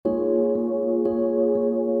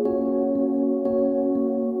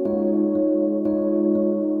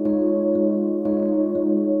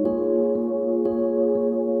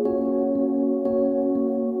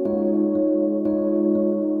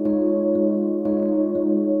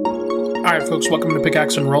All right, folks, welcome to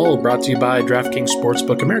Pickaxe and Roll, brought to you by DraftKings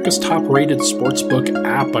Sportsbook, America's top-rated sportsbook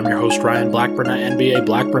app. I'm your host, Ryan Blackburn at NBA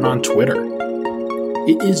Blackburn on Twitter.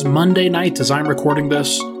 It is Monday night as I'm recording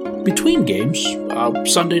this between games.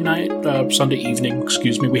 Sunday evening,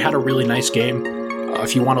 we had a really nice game.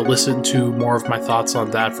 If you want to listen to more of my thoughts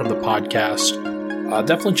on that from the podcast,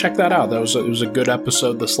 definitely check that out. It was a good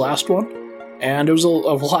episode, this last one, and it was a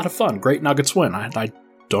lot of fun. Great Nuggets win. I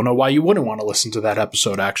don't know why you wouldn't want to listen to that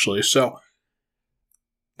episode, actually. So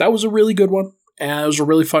that was a really good one, and it was a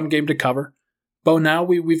really fun game to cover. But now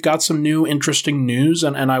we've got some new interesting news,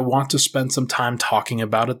 and I want to spend some time talking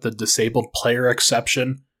about it. The disabled player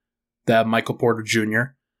exception that Michael Porter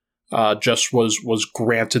Jr. Just was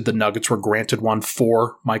granted. The Nuggets were granted one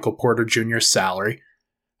for Michael Porter Jr.'s salary.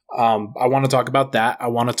 I want to talk about that. I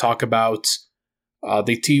want to talk about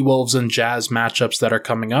the T-Wolves and Jazz matchups that are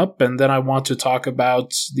coming up, and then I want to talk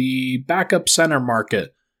about the backup center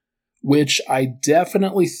market, which I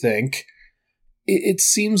definitely think it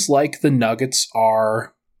seems like the Nuggets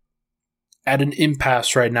are at an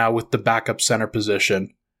impasse right now with the backup center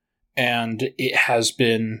position, and it has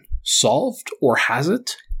been solved, or has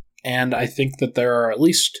it? And I think that there are at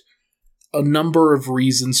least a number of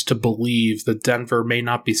reasons to believe that Denver may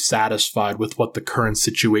not be satisfied with what the current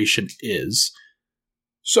situation is.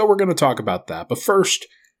 So we're going to talk about that. But first,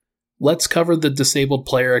 let's cover the disabled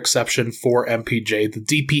player exception for MPJ, the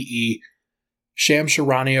DPE. Shams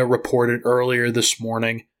Charania reported earlier this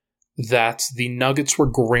morning that the Nuggets were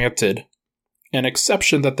granted an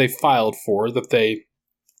exception that they filed for, that they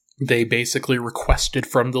basically requested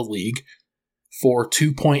from the league for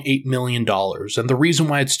 $2.8 million. And the reason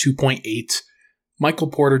why it's 2.8, Michael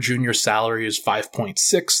Porter Jr.'s salary is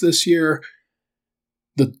 5.6 this year.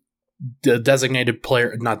 The disabled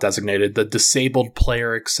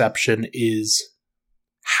player exception is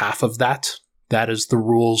half of that. That is the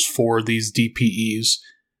rules for these DPEs.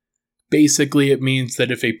 Basically, it means that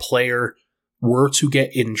if a player were to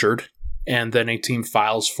get injured and then a team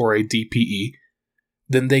files for a DPE,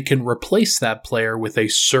 then they can replace that player with a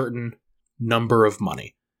certain number of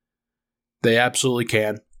money. They absolutely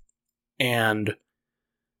can. And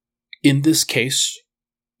in this case,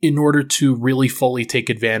 in order to really fully take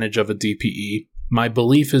advantage of a DPE, my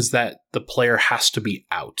belief is that the player has to be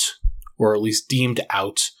out, or at least deemed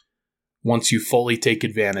out, once you fully take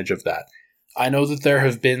advantage of that. I know that there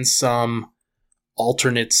have been some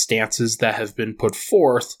alternate stances that have been put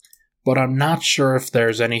forth, but I'm not sure if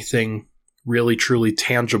there's anything really truly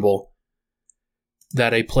tangible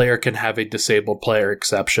that a player can have a disabled player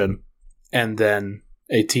exception, and then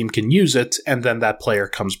a team can use it, and then that player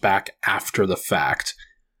comes back after the fact.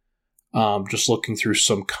 Just looking through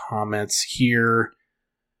some comments here.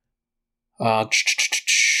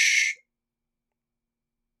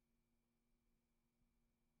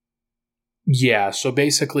 Yeah, so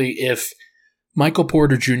basically if Michael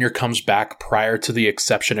Porter Jr. comes back prior to the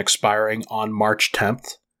exception expiring on March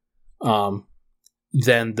 10th,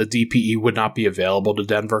 then the DPE would not be available to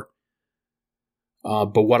Denver.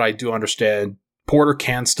 But what I do understand, Porter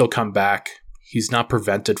can still come back. He's not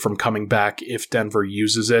prevented from coming back if Denver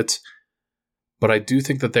uses it. But I do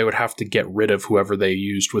think that they would have to get rid of whoever they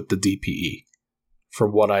used with the DPE,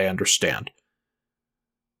 from what I understand.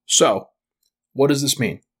 So, what does this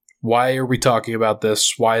mean? Why are we talking about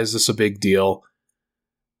this? Why is this a big deal?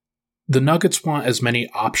 The Nuggets want as many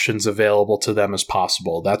options available to them as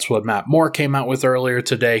possible. That's what Matt Moore came out with earlier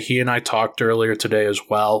today. He and I talked earlier today as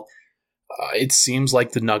well. It seems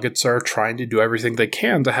like the Nuggets are trying to do everything they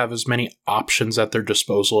can to have as many options at their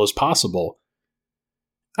disposal as possible.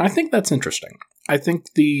 I think that's interesting. I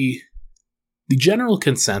think the general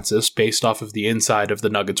consensus based off of the inside of the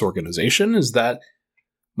Nuggets organization is that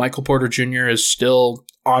Michael Porter Jr. is still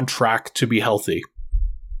on track to be healthy,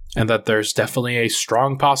 and that there's definitely a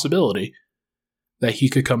strong possibility that he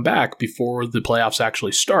could come back before the playoffs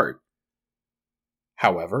actually start.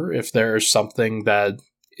 However, if there's something that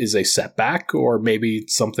is a setback, or maybe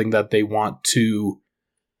something that they want to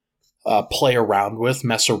play around with,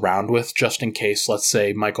 mess around with, just in case, let's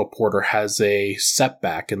say, Michael Porter has a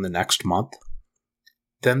setback in the next month,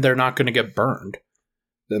 then they're not going to get burned.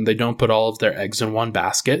 Then they don't put all of their eggs in one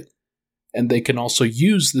basket, and they can also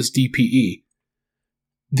use this DPE.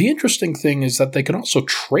 The interesting thing is that they can also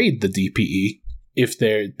trade the DPE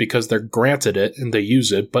because they're granted it and they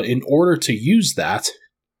use it, but in order to use that,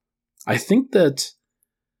 I think that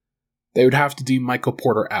they would have to deem Michael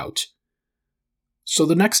Porter out. So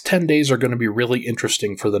the next 10 days are going to be really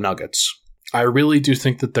interesting for the Nuggets. I really do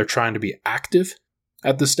think that they're trying to be active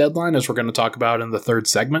at this deadline, as we're going to talk about in the third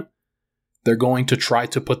segment. They're going to try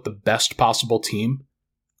to put the best possible team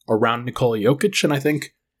around Nikola Jokic, and I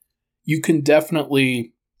think you can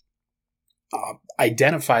definitely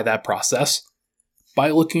identify that process by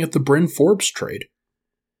looking at the Bryn Forbes trade.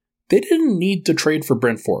 They didn't need to trade for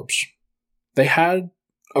Bryn Forbes. They had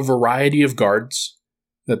a variety of guards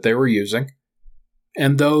that they were using,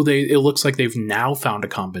 and though it looks like they've now found a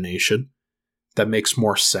combination that makes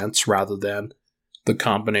more sense rather than the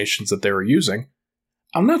combinations that they were using,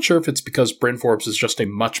 I'm not sure if it's because Bryn Forbes is just a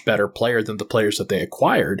much better player than the players that they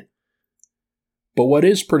acquired. But what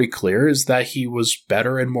is pretty clear is that he was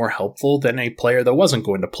better and more helpful than a player that wasn't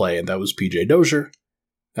going to play, and that was PJ Dozier.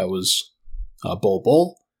 That was Bol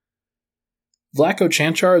Bol. Vlatko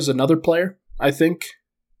Cancar is another player, I think,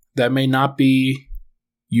 that may not be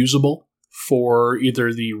usable for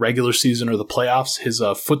either the regular season or the playoffs. His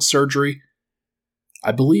foot surgery,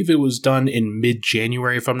 I believe it was done in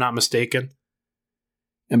mid-January, if I'm not mistaken.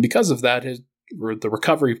 And because of that, the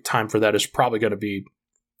recovery time for that is probably going to be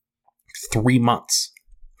 3 months,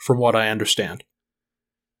 from what I understand.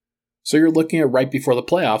 So you're looking at right before the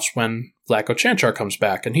playoffs when Vlatko Cancar comes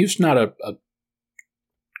back, and he's not a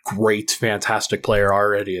great, fantastic player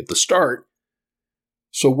already at the start.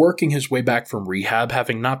 So working his way back from rehab,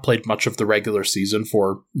 having not played much of the regular season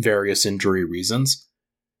for various injury reasons,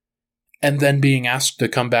 and then being asked to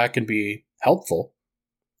come back and be helpful,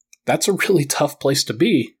 that's a really tough place to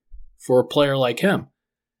be for a player like him.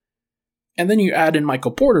 And then you add in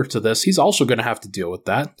Michael Porter to this, he's also going to have to deal with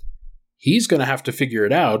that. He's going to have to figure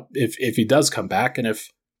it out if he does come back, and if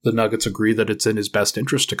the Nuggets agree that it's in his best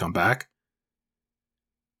interest to come back.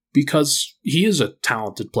 Because he is a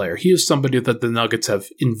talented player. He is somebody that the Nuggets have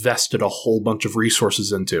invested a whole bunch of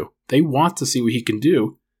resources into. They want to see what he can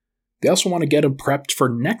do. They also want to get him prepped for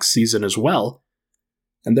next season as well.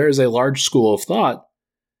 And there is a large school of thought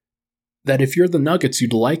that if you're the Nuggets,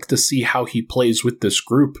 you'd like to see how he plays with this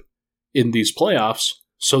group in these playoffs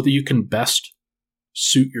so that you can best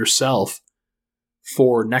suit yourself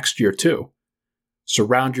for next year too.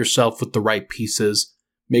 Surround yourself with the right pieces.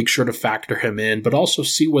 Make sure to factor him in, but also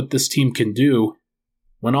see what this team can do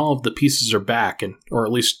when all of the pieces are back, or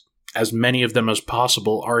at least as many of them as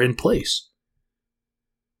possible are in place.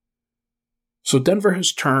 So Denver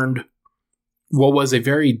has turned what was a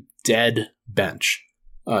very dead bench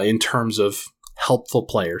in terms of helpful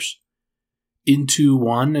players into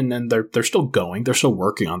one, and then they're still going, they're still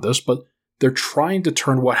working on this, but they're trying to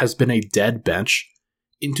turn what has been a dead bench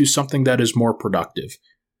into something that is more productive,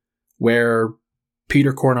 where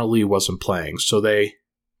Peter Corneli wasn't playing, so they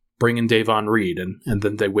bring in Davon Reed, and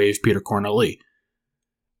then they waive Peter Corneli.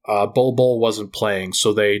 Bol Bol wasn't playing,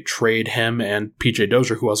 so they trade him and PJ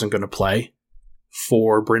Dozier, who wasn't going to play,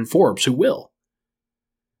 for Bryn Forbes, who will.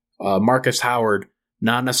 Marcus Howard,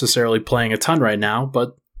 not necessarily playing a ton right now,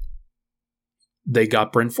 but they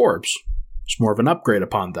got Bryn Forbes. It's more of an upgrade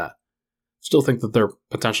upon that. Still think that they're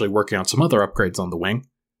potentially working on some other upgrades on the wing.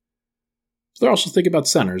 They're also thinking about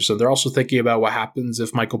centers, and they're also thinking about what happens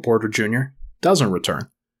if Michael Porter Jr. doesn't return.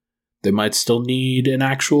 They might still need an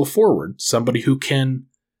actual forward, somebody who can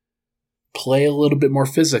play a little bit more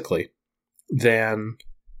physically than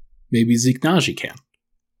maybe Zeke Naji can.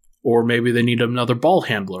 Or maybe they need another ball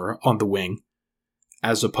handler on the wing,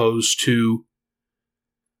 as opposed to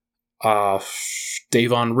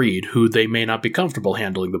Davon Reed, who they may not be comfortable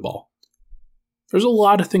handling the ball. There's a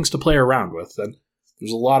lot of things to play around with, and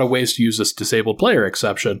there's a lot of ways to use this disabled player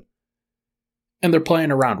exception, and they're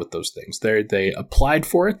playing around with those things. They applied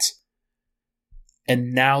for it,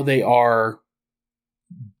 and now they are,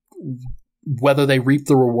 whether they reap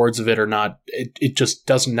the rewards of it or not, it just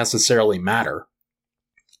doesn't necessarily matter.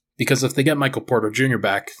 Because if they get Michael Porter Jr.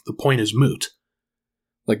 back, the point is moot.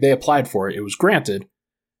 Like, they applied for it, it was granted,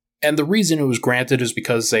 and the reason it was granted is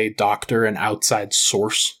because a doctor, an outside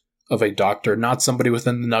source of a doctor, not somebody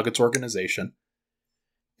within the Nuggets organization,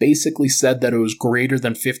 basically said that it was greater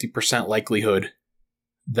than 50% likelihood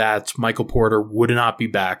that Michael Porter would not be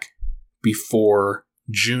back before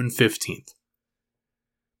June 15th.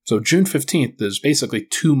 So June 15th is basically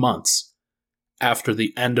 2 months after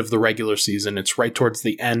the end of the regular season. It's right towards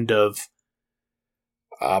the end of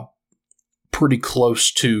pretty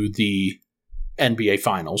close to the NBA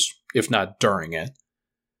Finals, if not during it.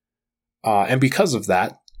 And because of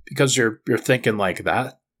that, because you're thinking like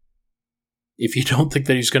that, if you don't think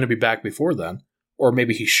that he's going to be back before then, or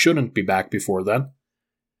maybe he shouldn't be back before then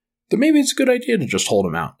maybe it's a good idea to just hold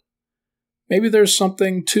him out. Maybe there's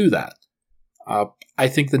something to that. I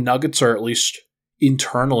think the Nuggets are at least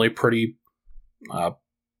internally pretty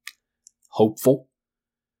hopeful.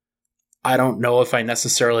 I don't know if I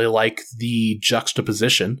necessarily like the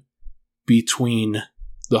juxtaposition between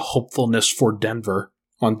the hopefulness for Denver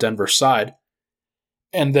on Denver's side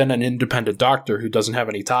and then an independent doctor who doesn't have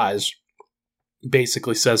any ties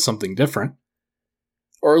basically says something different,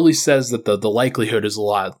 or at least says that the likelihood is a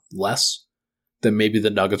lot less than maybe the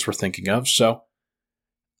Nuggets were thinking of. So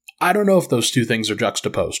I don't know if those two things are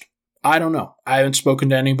juxtaposed. I don't know. I haven't spoken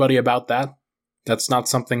to anybody about that. That's not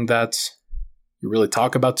something that you really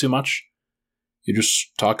talk about too much. You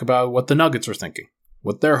just talk about what the Nuggets are thinking,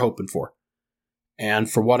 what they're hoping for.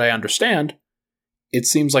 And from what I understand, it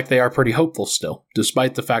seems like they are pretty hopeful still,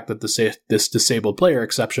 despite the fact that this disabled player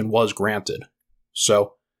exception was granted.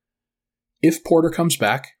 So, if Porter comes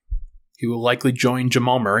back, he will likely join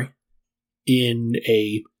Jamal Murray in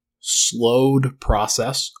a slowed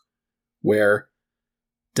process where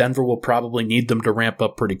Denver will probably need them to ramp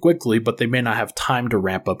up pretty quickly, but they may not have time to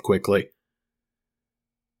ramp up quickly.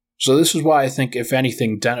 So this is why I think, if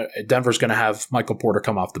anything, Denver's going to have Michael Porter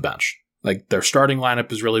come off the bench. Like, their starting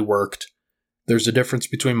lineup has really worked. There's a difference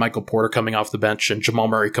between Michael Porter coming off the bench and Jamal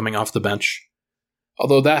Murray coming off the bench,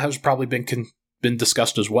 although that has probably been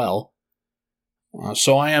discussed as well.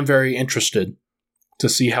 So I am very interested to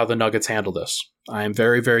see how the Nuggets handle this. I am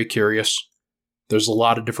very, very curious. There's a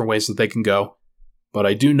lot of different ways that they can go, but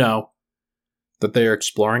I do know that they are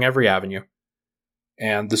exploring every avenue,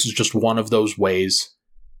 and this is just one of those ways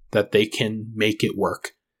that they can make it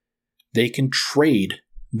work. They can trade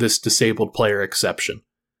this disabled player exception.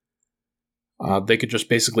 They could just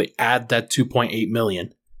basically add that $2.8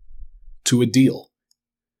 million to a deal.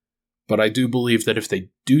 But I do believe that if they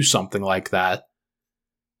do something like that,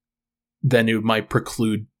 then it might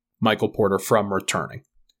preclude Michael Porter from returning.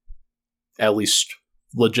 At least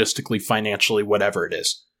logistically, financially, whatever it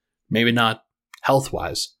is. Maybe not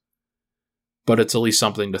health-wise, but it's at least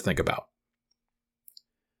something to think about.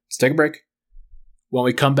 Let's take a break. When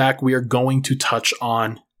we come back, we are going to touch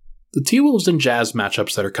on the T-Wolves and Jazz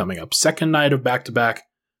matchups that are coming up. Second night of back-to-back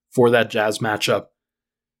for that Jazz matchup.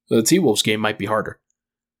 The T-Wolves game might be harder.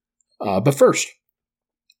 But first,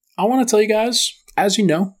 I want to tell you guys, as you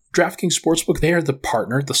know, DraftKings Sportsbook, they are the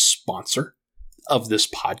partner, the sponsor of this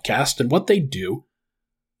podcast. And what they do,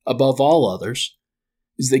 above all others,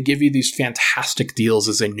 is they give you these fantastic deals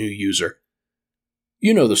as a new user.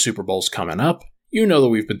 You know the Super Bowl's coming up. You know that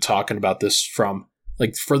we've been talking about this for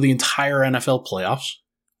the entire NFL playoffs,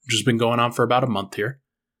 which has been going on for about a month here.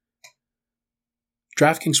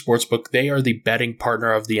 DraftKings Sportsbook, they are the betting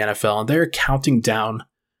partner of the NFL, and they're counting down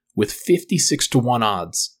with 56-1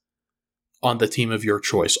 odds on the team of your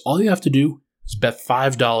choice. All you have to do is bet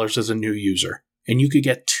 $5 as a new user, and you could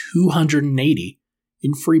get $280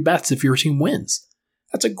 in free bets if your team wins.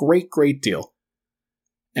 That's a great, great deal.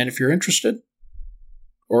 And if you're interested,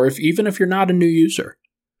 or even if you're not a new user,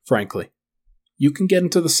 frankly, you can get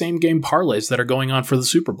into the same game parlays that are going on for the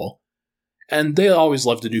Super Bowl. And they always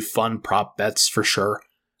love to do fun prop bets for sure.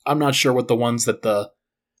 I'm not sure what the ones that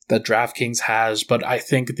DraftKings has, but I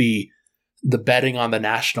think the betting on the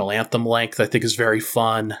national anthem length, I think, is very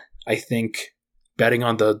fun. I think betting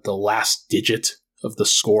on the last digit of the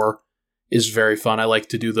score is very fun. I like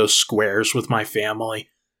to do those squares with my family.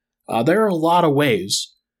 There are a lot of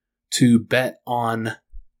ways to bet on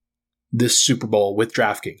this Super Bowl with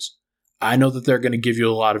DraftKings. I know that they're going to give you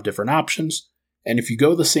a lot of different options, and if you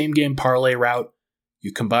go the same game parlay route,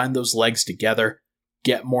 you combine those legs together,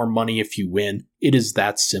 get more money if you win. It is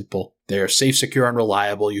that simple. They are safe, secure, and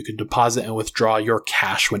reliable. You can deposit and withdraw your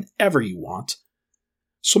cash whenever you want.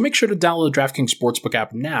 So make sure to download the DraftKings Sportsbook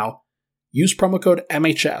app now. Use promo code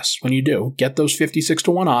MHS when you do. Get those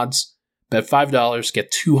 56-1 odds. Bet $5,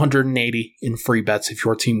 get $280 in free bets if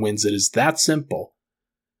your team wins. It is that simple.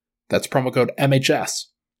 That's promo code MHS.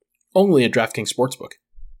 Only at DraftKings Sportsbook.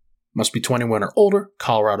 Must be 21 or older.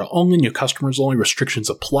 Colorado only. New customers only. Restrictions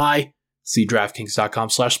apply. See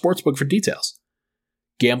DraftKings.com/sportsbook for details.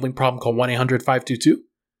 Gambling problem? Call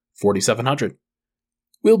 1-800-522-4700.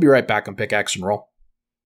 We'll be right back on Pickaxe and Roll.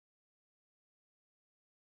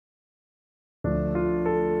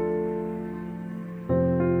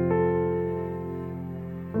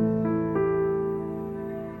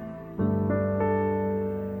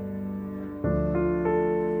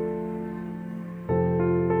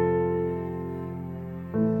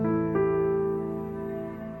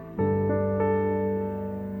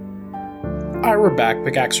 Alright, we're back.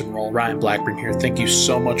 Pickaxe and Roll. Ryan Blackburn here. Thank you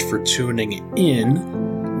so much for tuning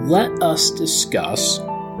in. Let us discuss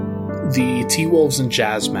the T-Wolves and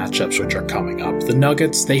Jazz matchups which are coming up. The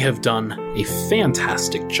Nuggets, they have done a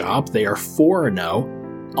fantastic job. They are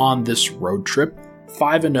 4-0 on this road trip,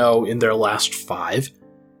 5-0 in their last 5.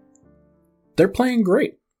 They're playing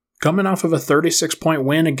great. Coming off of a 36-point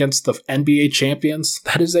win against the NBA champions.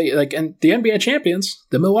 That is and the NBA champions,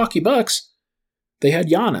 the Milwaukee Bucks, They had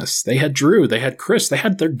Giannis, they had Drew, they had Chris, they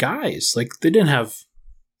had their guys. Like, they didn't have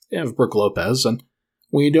Brook Lopez, and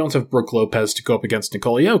when you don't have Brook Lopez to go up against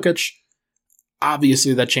Nikola Jokic,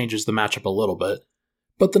 obviously that changes the matchup a little bit.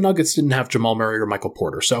 But the Nuggets didn't have Jamal Murray or Michael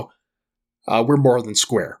Porter, so we're more than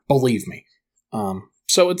square, believe me.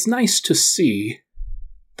 So it's nice to see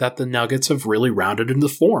that the Nuggets have really rounded into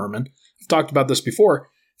form, and I've talked about this before.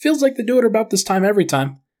 Feels like they do it about this time every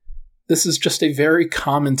time. This is just a very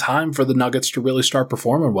common time for the Nuggets to really start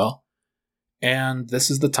performing well. And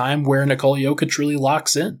this is the time where Nikola Jokic really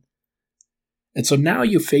locks in. And so now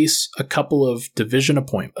you face a couple of division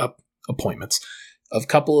appointments, a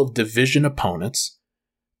couple of division opponents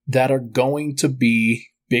that are going to be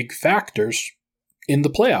big factors in the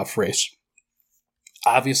playoff race.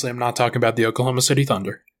 Obviously, I'm not talking about the Oklahoma City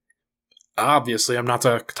Thunder. Obviously, I'm not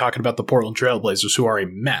talking about the Portland Trailblazers, who are a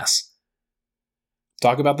mess.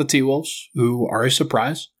 Talk about the T-Wolves, who are a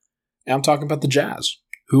surprise. And I'm talking about the Jazz,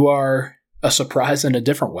 who are a surprise in a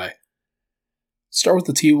different way. Start with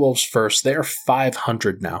the T-Wolves first. They are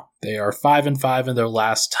 500 now. They are 5-5 in their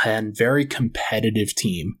last 10. Very competitive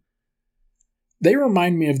team. They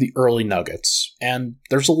remind me of the early Nuggets, and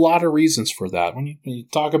there's a lot of reasons for that. When you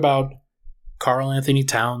talk about Karl Anthony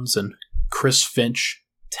Towns and Chris Finch,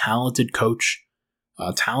 talented coach,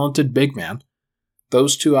 talented big man.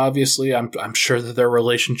 Those two, obviously, I'm sure that their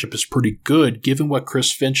relationship is pretty good, given what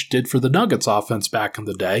Chris Finch did for the Nuggets offense back in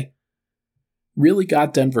the day. Really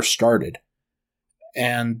got Denver started.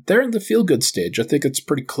 And they're in the feel-good stage. I think it's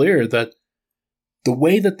pretty clear that the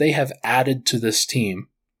way that they have added to this team,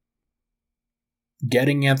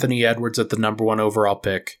 getting Anthony Edwards at the number 1 overall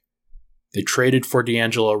pick, they traded for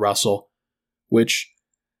D'Angelo Russell, which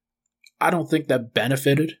I don't think that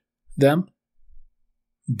benefited them,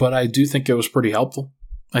 but I do think it was pretty helpful.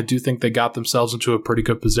 I do think they got themselves into a pretty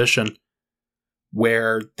good position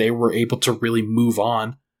where they were able to really move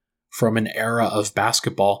on from an era of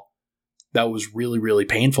basketball that was really, really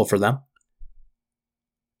painful for them.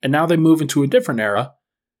 And now they move into a different era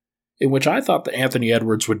in which I thought that Anthony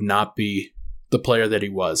Edwards would not be the player that he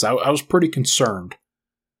was. I was pretty concerned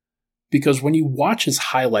because when you watch his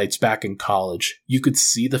highlights back in college, you could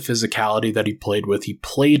see the physicality that he played with. He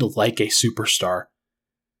played like a superstar.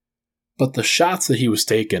 But the shots that he was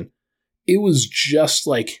taking, it was just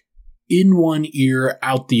like in one ear,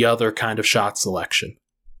 out the other kind of shot selection,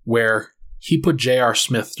 where he put J.R.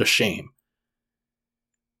 Smith to shame.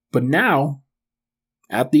 But now,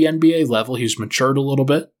 at the NBA level, he's matured a little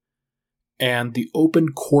bit, and the open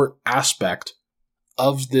court aspect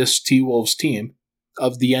of this T-Wolves team,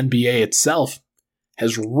 of the NBA itself,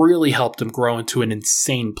 has really helped him grow into an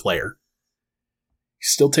insane player.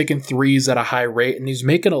 He's still taking threes at a high rate, and he's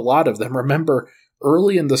making a lot of them. Remember,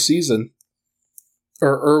 earlier in the season,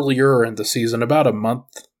 about a month,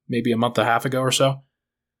 maybe a month and a half ago or so,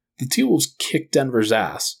 the T-Wolves kicked Denver's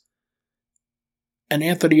ass. And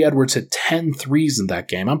Anthony Edwards hit 10 threes in that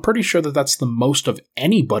game. I'm pretty sure that that's the most of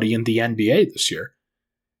anybody in the NBA this year.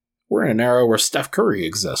 We're in an era where Steph Curry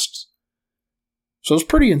exists. So it's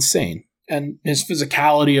pretty insane. And his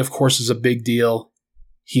physicality, of course, is a big deal.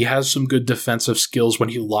 He has some good defensive skills when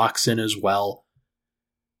he locks in as well.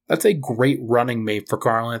 That's a great running mate for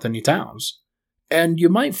Karl Anthony Towns. And you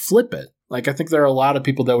might flip it. Like, I think there are a lot of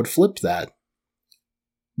people that would flip that.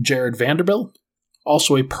 Jared Vanderbilt,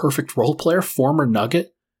 also a perfect role player, former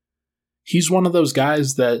Nugget. He's one of those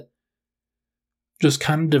guys that just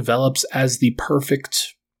kind of develops as the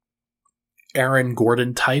perfect Aaron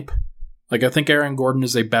Gordon type. Like, I think Aaron Gordon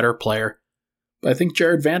is a better player. But I think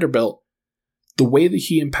Jared Vanderbilt, the way that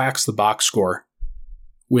he impacts the box score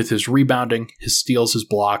with his rebounding, his steals, his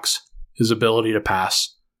blocks, his ability to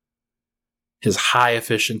pass, his high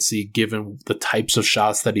efficiency given the types of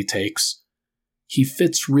shots that he takes, he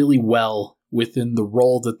fits really well within the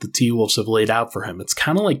role that the T-Wolves have laid out for him. It's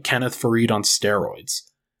kind of like Kenneth Faried on steroids.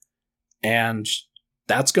 And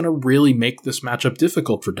that's going to really make this matchup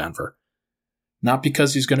difficult for Denver. Not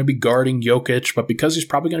because he's going to be guarding Jokic, but because he's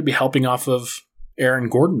probably going to be helping off of Aaron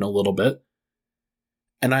Gordon a little bit.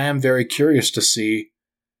 And I am very curious to see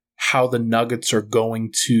how the Nuggets are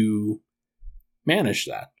going to manage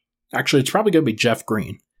that. Actually, it's probably going to be Jeff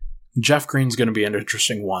Green. Jeff Green's going to be an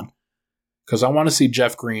interesting one. Because I want to see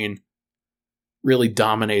Jeff Green really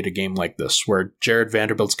dominate a game like this, where Jared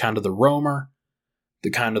Vanderbilt's kind of the roamer, the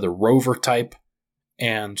kind of the rover type,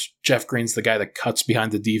 and Jeff Green's the guy that cuts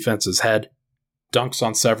behind the defense's head, dunks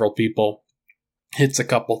on several people, hits a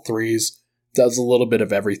couple threes, does a little bit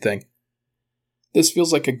of everything. This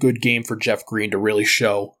feels like a good game for Jeff Green to really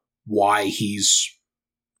show why he's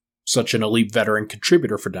such an elite veteran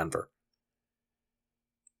contributor for Denver.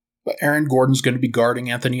 But Aaron Gordon's going to be guarding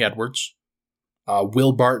Anthony Edwards.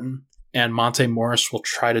 Will Barton and Monte Morris will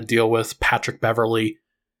try to deal with Patrick Beverley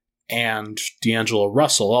and D'Angelo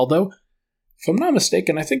Russell. Although, if I'm not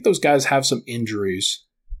mistaken, I think those guys have some injuries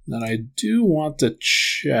that I do want to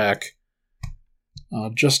check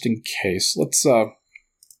just in case. Let's go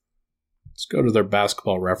to their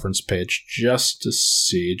basketball reference page just to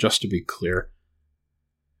see, just to be clear.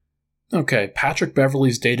 Okay, Patrick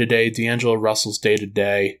Beverley's day-to-day, D'Angelo Russell's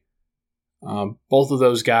day-to-day. Both of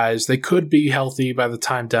those guys, they could be healthy by the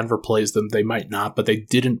time Denver plays them. They might not, but they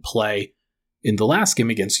didn't play in the last game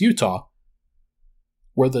against Utah,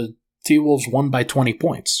 where the T-Wolves won by 20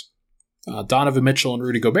 points. Donovan Mitchell and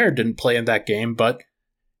Rudy Gobert didn't play in that game, but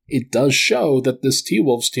it does show that this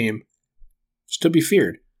T-Wolves team is to be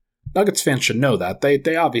feared. Nuggets fans should know that.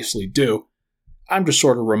 They obviously do. I'm just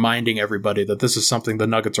sort of reminding everybody that this is something the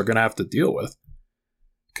Nuggets are going to have to deal with,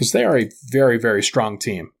 because they are a very, very strong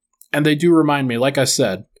team. And they do remind me, like I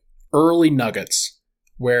said, early Nuggets,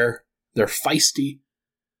 where they're feisty.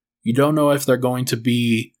 You don't know if they're going to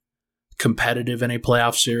be competitive in a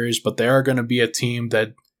playoff series, but they are going to be a team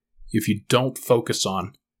that if you don't focus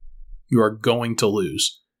on, you are going to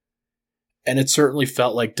lose. And it certainly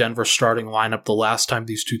felt like Denver's starting lineup the last time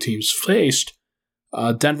these two teams faced.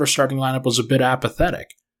 Denver's starting lineup was a bit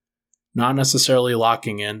apathetic, not necessarily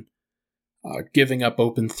locking in, giving up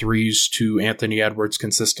open threes to Anthony Edwards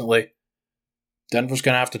consistently. Denver's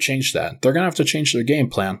going to have to change that. They're going to have to change their game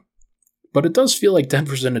plan. But it does feel like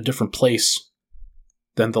Denver's in a different place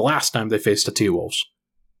than the last time they faced the T-Wolves.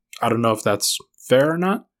 I don't know if that's fair or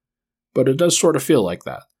not, but it does sort of feel like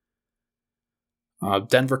that.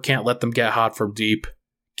 Denver can't let them get hot from deep.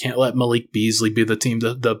 Can't let Malik Beasley be the team,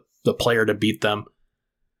 the player to beat them.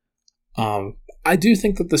 I do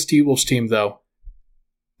think that this T-Wolves team, though,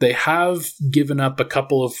 they have given up a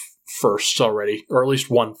couple of firsts already, or at least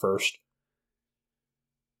one first.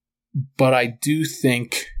 But I do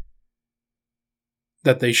think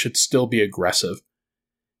that they should still be aggressive.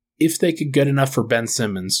 If they could get enough for Ben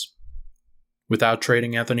Simmons without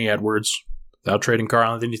trading Anthony Edwards, without trading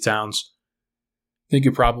Karl Anthony Towns, I think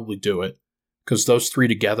you probably do it. Because those three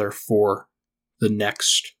together for the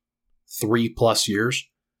next 3+ years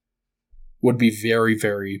would be very,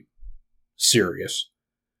 very serious.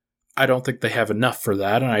 I don't think they have enough for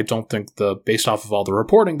that, and I don't think based off of all the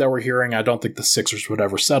reporting that we're hearing, I don't think the Sixers would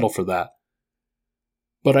ever settle for that.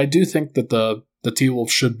 But I do think that the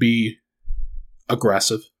T-Wolves should be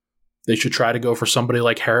aggressive. They should try to go for somebody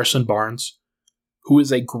like Harrison Barnes, who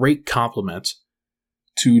is a great complement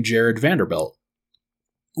to Jared Vanderbilt,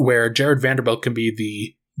 where Jared Vanderbilt can be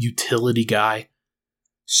the utility guy,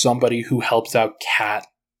 somebody who helps out Cat.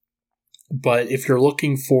 But if you're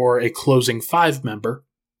looking for a closing five member,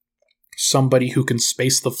 somebody who can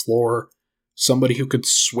space the floor, somebody who could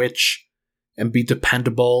switch and be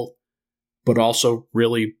dependable, but also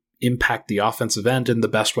really impact the offensive end in the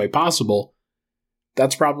best way possible,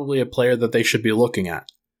 that's probably a player that they should be looking at.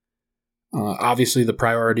 Obviously, the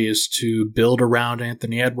priority is to build around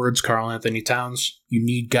Anthony Edwards, Karl Anthony Towns. You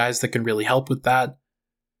need guys that can really help with that.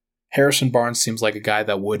 Harrison Barnes seems like a guy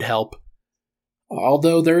that would help.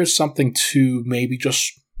 Although there is something to maybe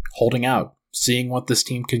just holding out, seeing what this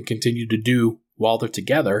team can continue to do while they're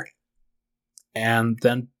together, and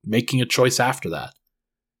then making a choice after that.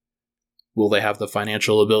 Will they have the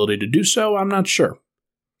financial ability to do so? I'm not sure.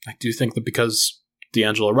 I do think that because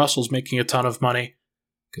D'Angelo Russell's making a ton of money,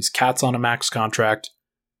 because Cat's on a max contract,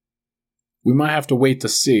 we might have to wait to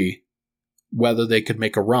see whether they could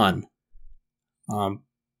make a run.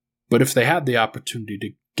 But if they had the opportunity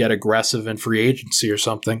to get aggressive in free agency or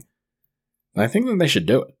something, I think that they should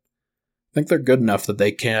do it. I think they're good enough that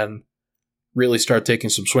they can really start taking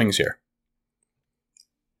some swings here.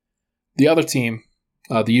 The other team,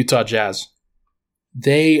 the Utah Jazz,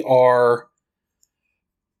 they are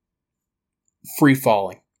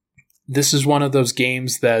free-falling. This is one of those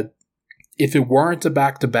games that if it weren't a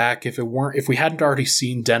back-to-back, if we hadn't already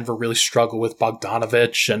seen Denver really struggle with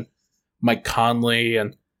Bogdanovich and Mike Conley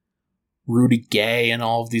and Rudy Gay and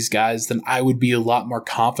all of these guys, then I would be a lot more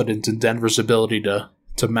confident in Denver's ability to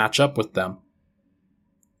match up with them.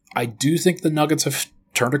 I do think the Nuggets have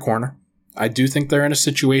turned a corner. I do think they're in a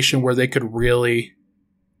situation where they could really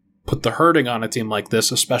put the hurting on a team like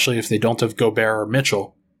this, especially if they don't have Gobert or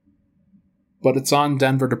Mitchell. But it's on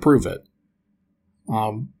Denver to prove it.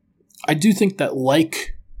 I do think that,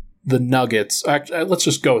 like the Nuggets, let's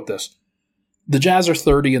just go with this. The Jazz are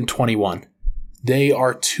 30-21. They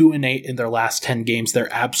are 2-8 in their last 10 games.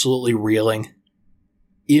 They're absolutely reeling.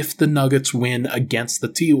 If the Nuggets win against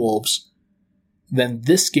the T-Wolves, then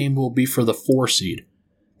this game will be for the 4 seed.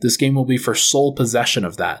 This game will be for sole possession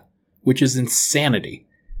of that, which is insanity.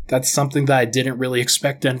 That's something that I didn't really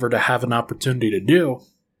expect Denver to have an opportunity to do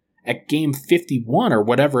at game 51 or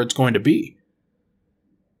whatever it's going to be.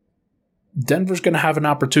 Denver's going to have an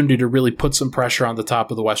opportunity to really put some pressure on the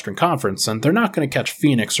top of the Western Conference, and they're not going to catch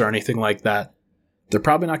Phoenix or anything like that. They're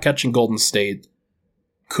probably not catching Golden State.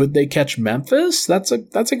 Could they catch Memphis? That's a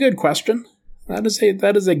good question.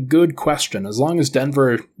 That is a good question. As long as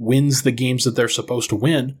Denver wins the games that they're supposed to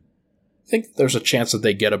win, I think there's a chance that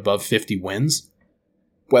they get above 50 wins.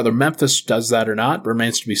 Whether Memphis does that or not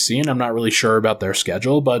remains to be seen. I'm not really sure about their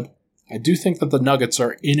schedule, but I do think that the Nuggets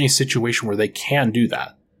are in a situation where they can do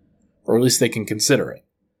that. Or at least they can consider it.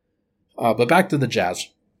 But back to the Jazz.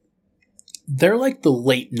 They're like the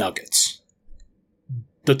late Nuggets.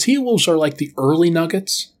 The T-Wolves are like the early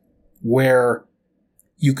Nuggets, where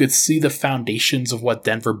you could see the foundations of what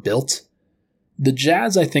Denver built. The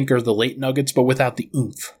Jazz, I think, are the late Nuggets, but without the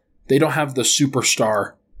oomph. They don't have the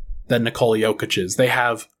superstar that Nikola Jokic is. They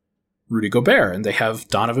have Rudy Gobert, and they have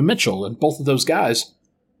Donovan Mitchell, and both of those guys,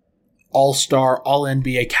 all-star,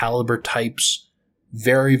 all-NBA caliber types,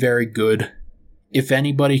 very, very good. If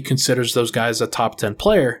anybody considers those guys a top 10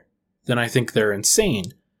 player, then I think they're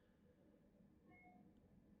insane.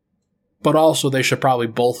 But also, they should probably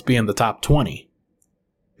both be in the top 20.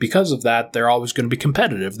 Because of that, they're always going to be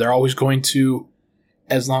competitive. They're always going to,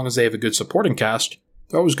 as long as they have a good supporting cast,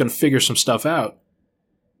 they're always going to figure some stuff out.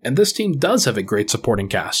 And this team does have a great supporting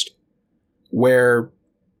cast, where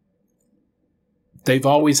they've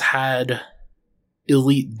always had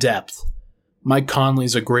elite depth. Mike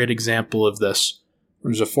Conley's a great example of this.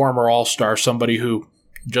 There's a former All-Star, somebody who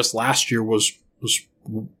just last year was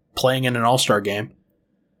playing in an All-Star game.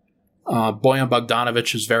 Bojan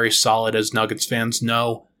Bogdanovic is very solid, as Nuggets fans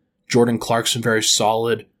know. Jordan Clarkson, very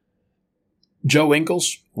solid. Joe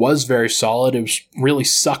Ingles was very solid. It really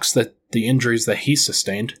sucks that the injuries that he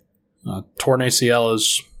sustained. Torn ACL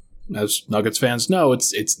is, as Nuggets fans know,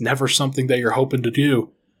 it's never something that you're hoping to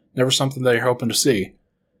do. Never something that you're hoping to see.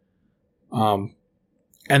 And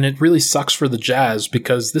it really sucks for the Jazz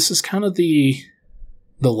because this is kind of the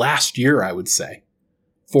last year, I would say,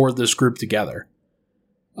 for this group together.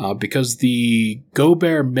 Because the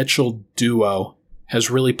Gobert-Mitchell duo has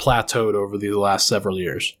really plateaued over the last several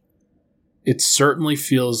years. It certainly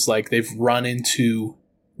feels like they've run into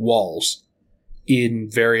walls in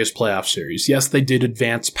various playoff series. Yes, they did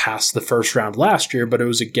advance past the first round last year, but it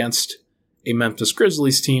was against a Memphis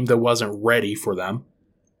Grizzlies team that wasn't ready for them.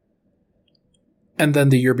 And then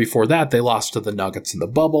the year before that, they lost to the Nuggets in the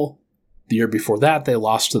bubble. The year before that, they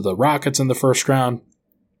lost to the Rockets in the first round.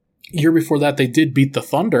 The year before that, they did beat the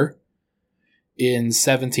Thunder in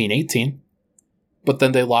 17-18. But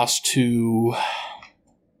then they lost to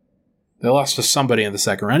somebody in the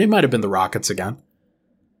second round. It might have been the Rockets again.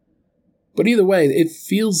 But either way, it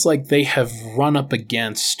feels like they have run up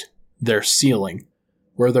against their ceiling,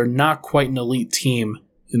 where they're not quite an elite team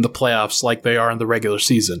in the playoffs like they are in the regular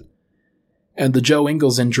season. And the Joe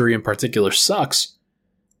Ingles injury in particular sucks,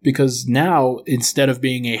 because now, instead of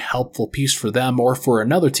being a helpful piece for them or for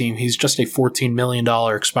another team, he's just a $14 million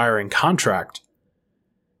expiring contract.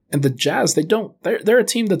 And the Jazz, they're a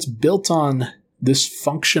team that's built on this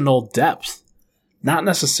functional depth, not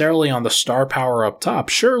necessarily on the star power up top.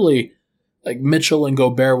 Surely, like Mitchell and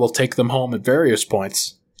Gobert will take them home at various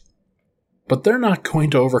points, but they're not going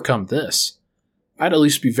to overcome this. I'd at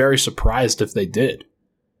least be very surprised if they did.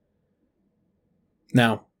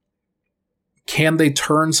 Now, can they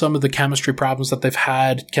turn some of the chemistry problems that they've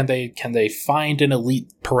had? Can they find an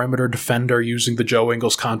elite perimeter defender using the Joe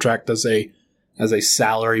Ingles contract as a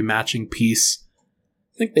salary matching piece?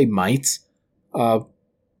 I think they might.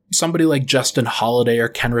 Somebody like Justin Holiday or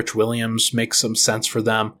Kenrich Williams makes some sense for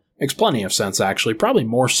them. Makes plenty of sense, actually. Probably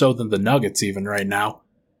more so than the Nuggets even right now.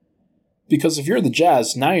 Because if you're the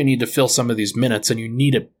Jazz, now you need to fill some of these minutes, and you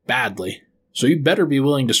need it badly. So you better be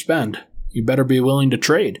willing to spend. You better be willing to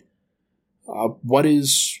trade. What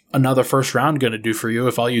is another first round going to do for you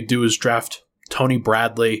if all you do is draft Tony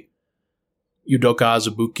Bradley, Udoka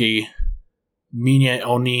Azubuike, Minya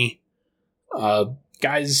Oni,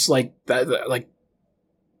 guys like that? Like,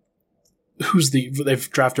 they've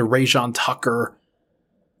drafted Rajon Tucker.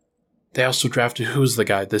 They also drafted, who's the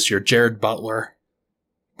guy this year? Jared Butler.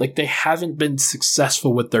 Like, they haven't been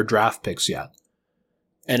successful with their draft picks yet.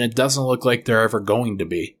 And it doesn't look like they're ever going to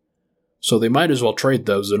be. So they might as well trade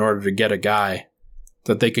those in order to get a guy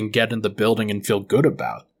that they can get in the building and feel good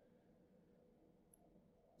about.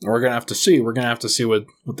 We're going to have to see. We're going to have to see what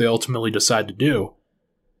they ultimately decide to do.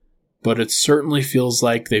 But it certainly feels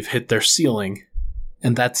like they've hit their ceiling.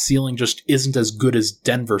 And that ceiling just isn't as good as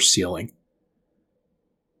Denver's ceiling.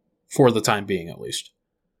 For the time being, at least.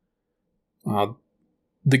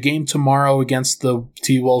 The game tomorrow against the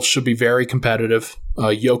T-Wolves should be very competitive.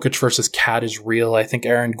 Jokic versus Cat is real. I think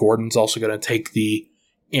Aaron Gordon's also going to take the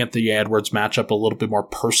Anthony Edwards matchup a little bit more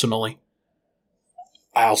personally.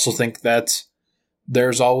 I also think that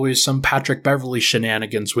there's always some Patrick Beverley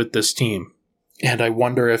shenanigans with this team. And I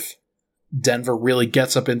wonder if Denver really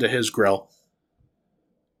gets up into his grill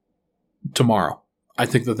tomorrow. I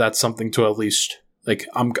think that that's something to at least,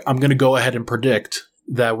 I'm going to go ahead and predict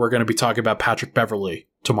that we're going to be talking about Patrick Beverley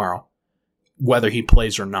tomorrow, whether he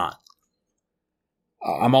plays or not.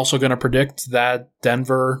 I'm also going to predict that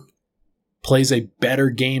Denver plays a better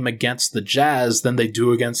game against the Jazz than they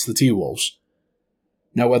do against the T-Wolves.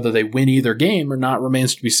 Now, whether they win either game or not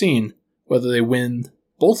remains to be seen. Whether they win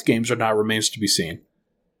both games or not remains to be seen.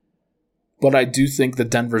 But I do think that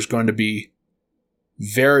Denver's going to be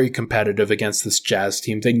very competitive against this Jazz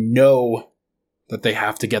team. They know that they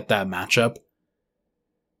have to get that matchup.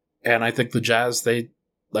 And I think the Jazz,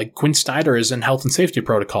 Quinn Snyder is in health and safety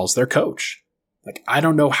protocols, their coach. I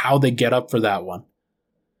don't know how they get up for that one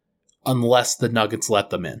unless the Nuggets let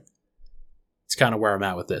them in. It's kind of where I'm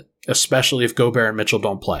at with it, especially if Gobert and Mitchell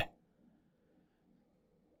don't play.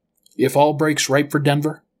 If all breaks right for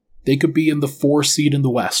Denver, they could be in the 4 seed in the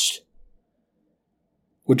West,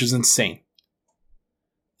 which is insane.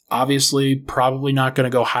 Obviously, probably not going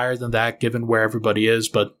to go higher than that given where everybody is,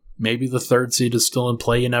 but maybe the 3rd seed is still in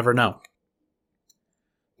play, you never know.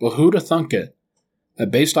 But who'd have thunk it, that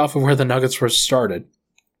based off of where the Nuggets were started,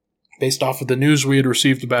 based off of the news we had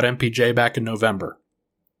received about MPJ back in November,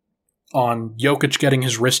 on Jokic getting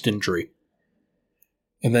his wrist injury,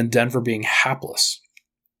 and then Denver being hapless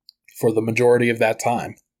for the majority of that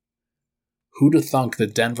time, who'd have thunk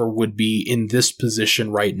that Denver would be in this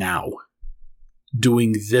position right now,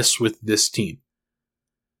 doing this with this team?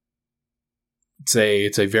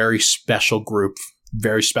 It's a very special group,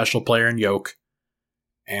 very special player in Yoke,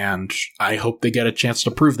 and I hope they get a chance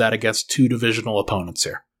to prove that against 2 divisional opponents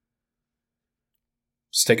here.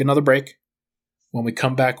 Let's take another break. When we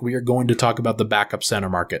come back, we are going to talk about the backup center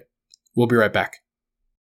market. We'll be right back.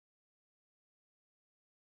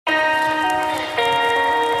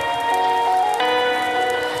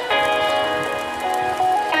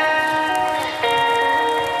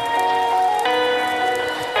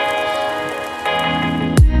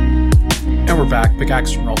 We're back. Big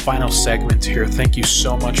Action Roll, final segment here. Thank you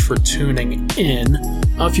so much for tuning in.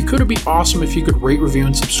 If you could, it'd be awesome if you could rate, review,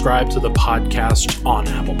 and subscribe to the podcast on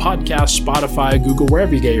Apple Podcasts, Spotify, Google,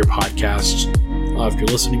 wherever you get your podcasts. If you're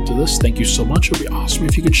listening to this, thank you so much. It would be awesome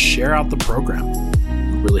if you could share out the program.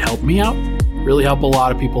 It would really help me out, really help a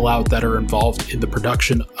lot of people out that are involved in the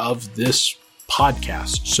production of this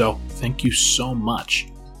podcast. So thank you so much.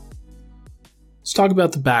 Let's talk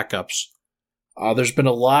about the backups. There's been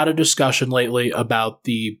a lot of discussion lately about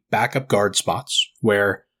the backup guard spots,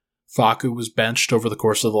 where Facu was benched over the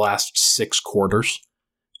course of the last 6 quarters,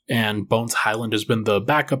 and Bones Highland has been the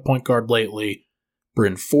backup point guard lately.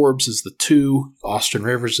 Bryn Forbes is the 2, Austin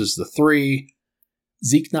Rivers is the 3,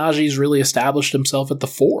 Zeke Najee's really established himself at the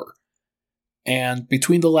 4. And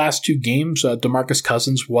between the last 2 games, DeMarcus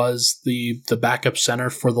Cousins was the backup center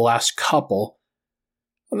for the last couple.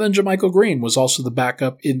 And then JaMychal Green was also the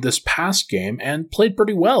backup in this past game and played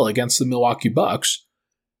pretty well against the Milwaukee Bucks.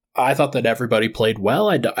 I thought that everybody played well.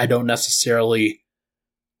 I don't necessarily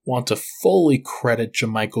want to fully credit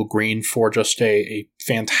JaMychal Green for just a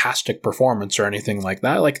fantastic performance or anything like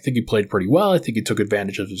that. I think he played pretty well. I think he took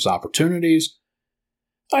advantage of his opportunities.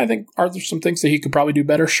 I think, are there some things that he could probably do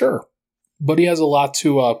better? Sure. But he has a lot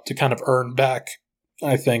to kind of earn back,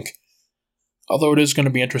 I think. Although it is going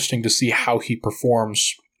to be interesting to see how he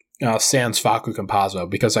performs sans Facu Campazzo,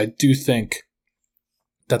 because I do think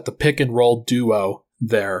that the pick and roll duo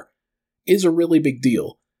there is a really big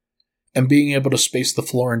deal. And being able to space the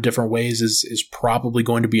floor in different ways is probably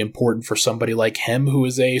going to be important for somebody like him who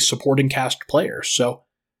is a supporting cast player. So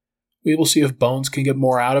we will see if Bones can get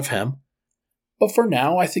more out of him. But for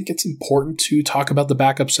now, I think it's important to talk about the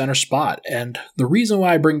backup center spot. And the reason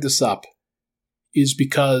why I bring this up is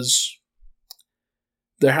because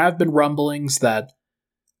there have been rumblings that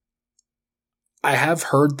I have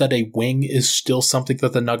heard that a wing is still something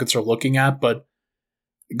that the Nuggets are looking at, but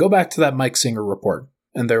go back to that Mike Singer report,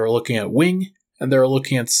 and they were looking at wing, and they were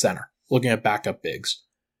looking at center, looking at backup bigs.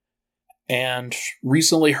 And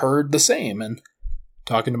recently heard the same, and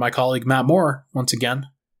talking to my colleague Matt Moore, once again,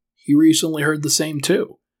 he recently heard the same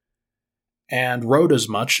too. And wrote as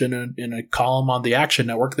much in a column on the Action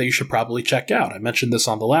Network that you should probably check out. I mentioned this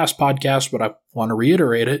on the last podcast, but I want to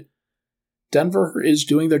reiterate it. Denver is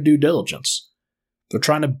doing their due diligence. They're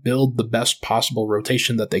trying to build the best possible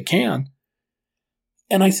rotation that they can.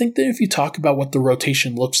 And I think that if you talk about what the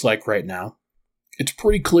rotation looks like right now, it's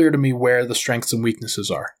pretty clear to me where the strengths and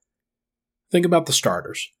weaknesses are. Think about the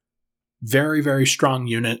starters. Very, very strong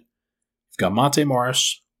unit. You've got Monte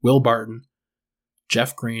Morris, Will Barton,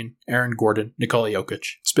 Jeff Green, Aaron Gordon, Nikola Jokic.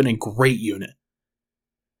 It's been a great unit.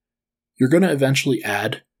 You're going to eventually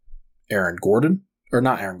add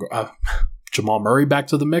Jamal Murray back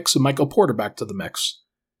to the mix and Michael Porter back to the mix.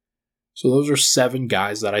 So those are 7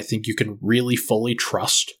 guys that I think you can really fully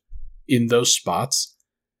trust in those spots.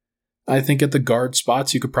 I think at the guard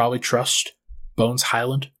spots, you could probably trust Bones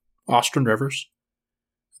Highland, Austin Rivers.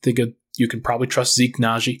 I think you can probably trust Zeke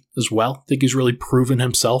Naji as well. I think he's really proven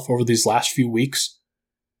himself over these last few weeks.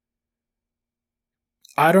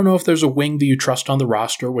 I don't know if there's a wing that you trust on the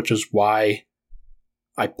roster, which is why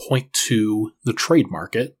I point to the trade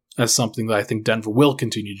market as something that I think Denver will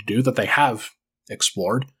continue to do, that they have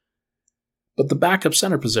explored. But the backup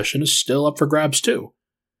center position is still up for grabs too.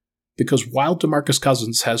 Because while DeMarcus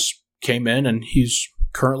Cousins has came in and he's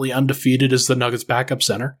currently undefeated as the Nuggets backup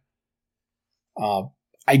center,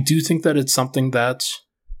 I do think that it's something that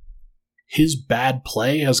his bad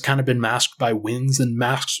play has kind of been masked by wins and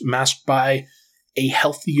masked by a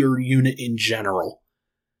healthier unit in general.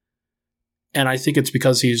 And I think it's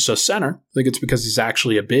because he's a center. I think it's because he's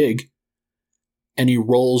actually a big. And he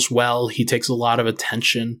rolls well. He takes a lot of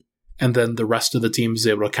attention. And then the rest of the team is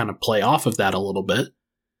able to kind of play off of that a little bit.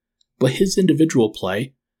 But his individual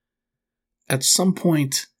play, at some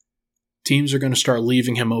point, teams are going to start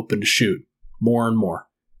leaving him open to shoot more and more.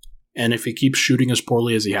 And if he keeps shooting as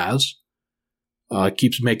poorly as he has,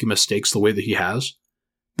 keeps making mistakes the way that he has,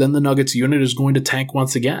 then the Nuggets unit is going to tank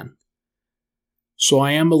once again. So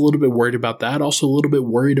I am a little bit worried about that. Also a little bit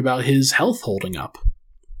worried about his health holding up.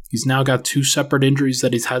 He's now got 2 separate injuries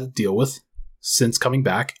that he's had to deal with since coming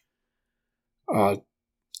back. A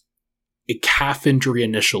calf injury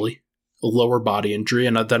initially, a lower body injury,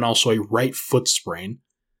 and then also a right foot sprain.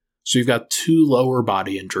 So you've got 2 lower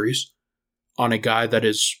body injuries on a guy that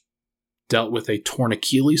has dealt with a torn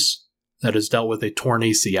Achilles, that has dealt with a torn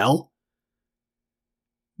ACL,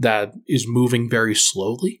 that is moving very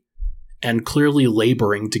slowly and clearly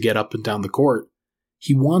laboring to get up and down the court.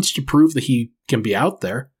 He wants to prove that he can be out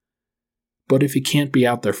there, but if he can't be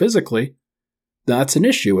out there physically, that's an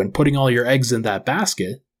issue, and putting all your eggs in that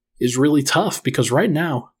basket is really tough because right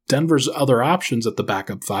now, Denver's other options at the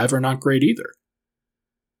backup 5 are not great either.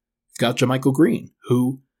 You've got JaMychal Green,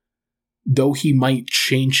 who, though he might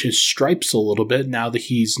change his stripes a little bit now that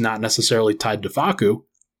he's not necessarily tied to Facu,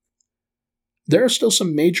 there are still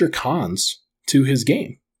some major cons to his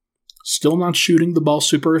game. Still not shooting the ball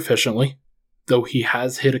super efficiently, though he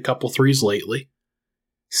has hit a couple threes lately.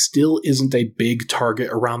 Still isn't a big target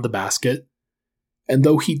around the basket. And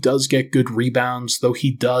though he does get good rebounds, though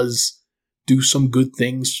he does do some good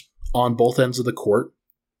things on both ends of the court,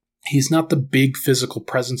 he's not the big physical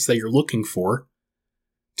presence that you're looking for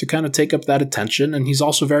to kind of take up that attention, and he's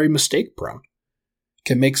also very mistake prone.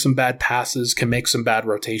 Can make some bad passes, can make some bad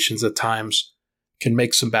rotations at times, can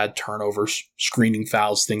make some bad turnovers, screening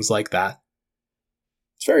fouls, things like that.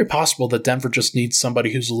 It's very possible that Denver just needs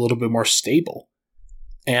somebody who's a little bit more stable.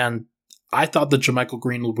 And I thought that JaMychal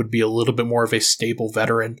Green would be a little bit more of a stable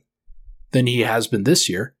veteran than he has been this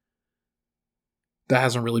year. That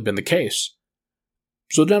hasn't really been the case.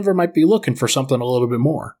 So Denver might be looking for something a little bit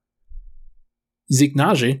more. Zeke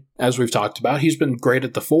Naji, as we've talked about, he's been great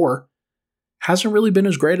at the 4. Hasn't really been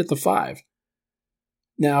as great at the 5.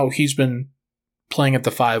 Now, he's been playing at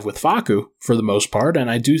the 5 with Facu for the most part, and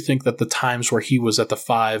I do think that the times where he was at the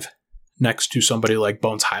 5 next to somebody like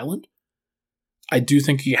Bones Highland, I do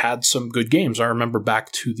think he had some good games. I remember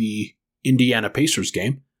back to the Indiana Pacers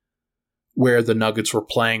game, where the Nuggets were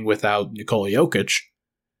playing without Nikola Jokic.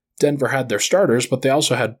 Denver had their starters, but they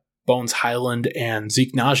also had Bones Highland and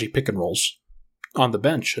Zeke Naji pick and rolls on the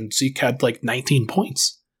bench, and Zeke had like 19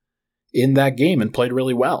 points in that game and played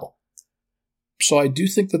really well. So I do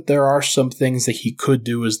think that there are some things that he could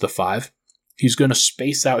do as the 5. He's going to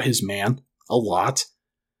space out his man a lot.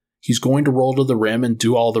 He's going to roll to the rim and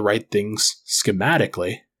do all the right things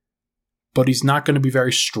schematically, but he's not going to be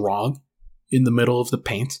very strong in the middle of the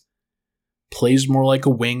paint. Plays more like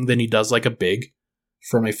a wing than he does like a big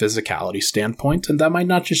from a physicality standpoint, and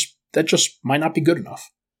that just might not be good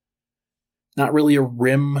enough. Not really a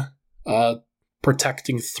rim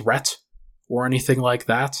protecting threat or anything like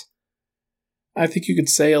that. I think you could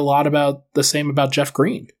say a lot about the same about Jeff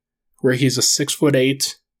Green, where he's a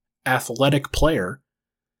 6'8" athletic player,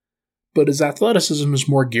 but his athleticism is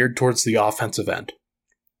more geared towards the offensive end.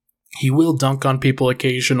 He will dunk on people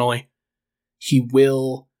occasionally. He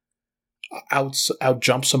will out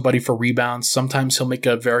jump somebody for rebounds. Sometimes he'll make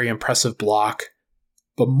a very impressive block.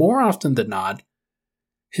 But more often than not,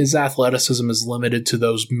 his athleticism is limited to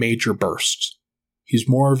those major bursts. He's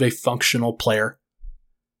more of a functional player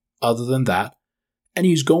other than that. And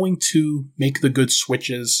he's going to make the good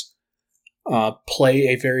switches, play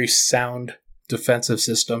a very sound defensive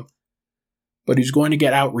system. But he's going to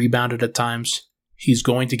get out-rebounded at times. He's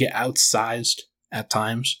going to get outsized at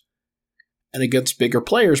times. And against bigger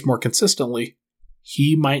players more consistently,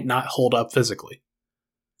 he might not hold up physically.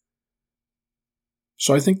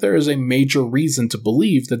 So I think there is a major reason to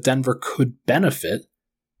believe that Denver could benefit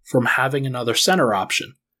from having another center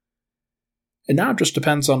option. And now it just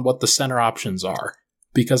depends on what the center options are.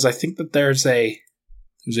 Because I think that there's a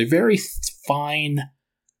very fine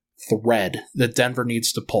thread that Denver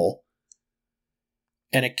needs to pull.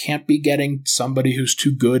 And it can't be getting somebody who's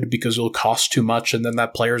too good because it'll cost too much, and then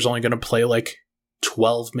that player's only going to play like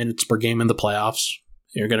 12 minutes per game in the playoffs.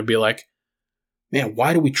 You're going to be like, man,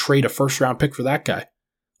 why do we trade a first-round pick for that guy?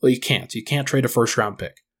 Well, you can't. You can't trade a first-round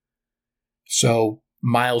pick. So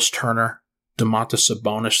Miles Turner, Domantas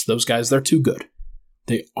Sabonis, those guys, they're too good.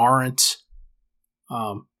 They aren't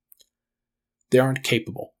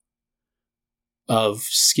capable of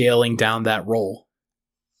scaling down that role.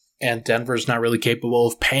 And Denver's not really capable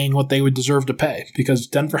of paying what they would deserve to pay because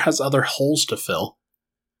Denver has other holes to fill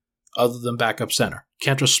other than backup center.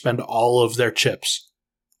 Can't just spend all of their chips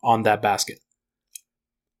on that basket.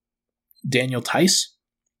 Daniel Tice,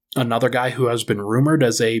 another guy who has been rumored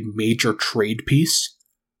as a major trade piece,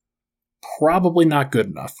 probably not good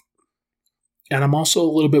enough. And I'm also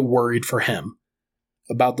a little bit worried for him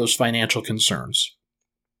about those financial concerns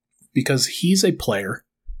because he's a player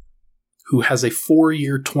who has a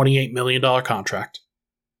 4-year, $28 million contract,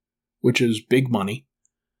 which is big money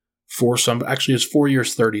for some. Actually, it's 4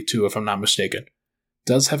 years, 32, if I'm not mistaken.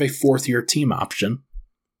 Does have a 4th-year team option,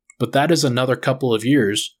 but that is another couple of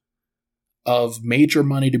years of major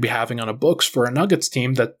money to be having on the books for a Nuggets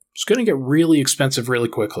team that's going to get really expensive really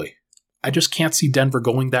quickly. I just can't see Denver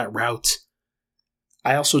going that route.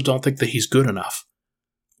 I also don't think that he's good enough,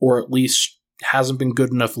 or at least hasn't been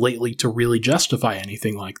good enough lately to really justify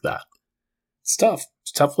anything like that. It's tough.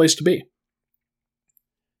 It's a tough place to be.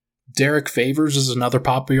 Derek Favors is another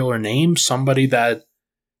popular name, somebody that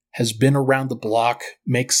has been around the block,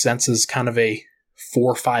 makes sense as kind of a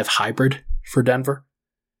 4-5 hybrid for Denver.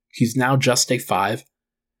 He's now just a 5,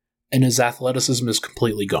 and his athleticism is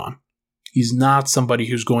completely gone. He's not somebody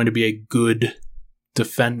who's going to be a good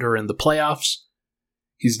defender in the playoffs.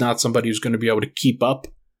 He's not somebody who's going to be able to keep up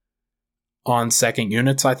on second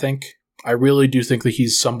units, I think. I really do think that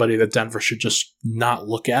he's somebody that Denver should just not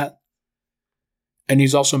look at. And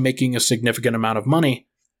he's also making a significant amount of money,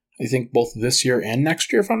 I think both this year and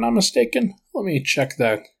next year, if I'm not mistaken. Let me check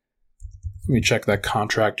that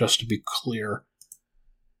contract just to be clear.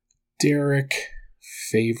 Derek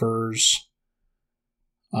Favors.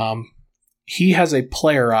 He has a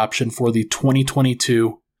player option for the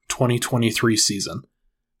 2022-2023 season,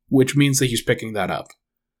 which means that he's picking that up.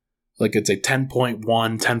 Like it's a $10.1,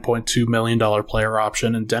 $10.2 million player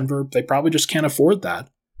option, and Denver, they probably just can't afford that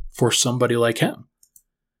for somebody like him.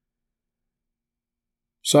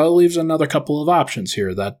 So that leaves another couple of options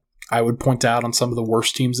here that I would point out on some of the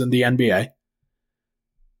worst teams in the NBA.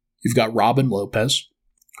 You've got Robin Lopez,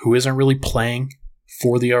 who isn't really playing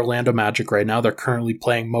for the Orlando Magic right now. They're currently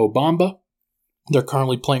playing Mo Bamba. They're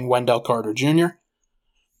currently playing Wendell Carter Jr.,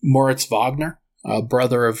 Moritz Wagner,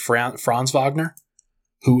 brother of Franz Wagner,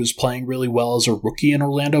 who is playing really well as a rookie in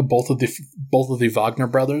Orlando. Both of the Wagner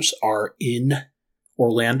brothers are in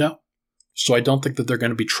Orlando, so I don't think that they're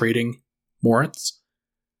going to be trading Moritz.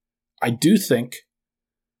 I do think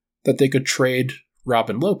that they could trade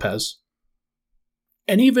Robin Lopez,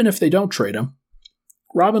 and even if they don't trade him,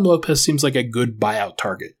 Robin Lopez seems like a good buyout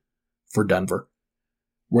target for Denver,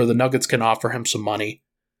 where the Nuggets can offer him some money.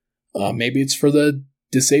 Maybe it's for the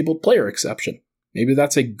disabled player exception. Maybe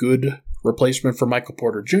that's a good replacement for Michael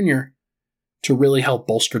Porter Jr. to really help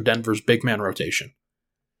bolster Denver's big man rotation.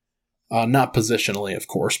 Not positionally, of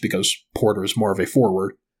course, because Porter is more of a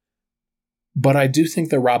forward. But I do think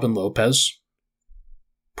that Robin Lopez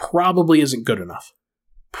probably isn't good enough.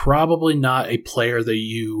 Probably not a player that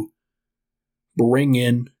you bring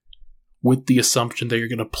in with the assumption that you're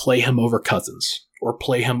going to play him over Cousins or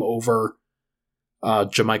play him over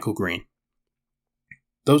JaMychal Green.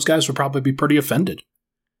 Those guys would probably be pretty offended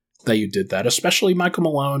that you did that, especially Michael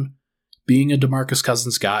Malone being a DeMarcus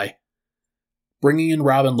Cousins guy. Bringing in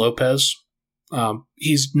Robin Lopez,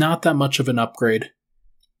 he's not that much of an upgrade,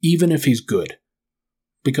 even if he's good,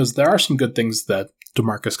 because there are some good things that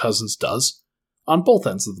DeMarcus Cousins does on both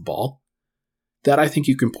ends of the ball. that I think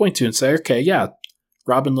you can point to and say, okay, yeah,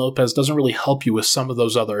 Robin Lopez doesn't really help you with some of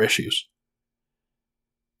those other issues.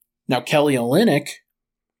 Now, Kelly Olynyk,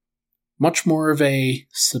 much more of a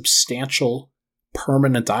substantial,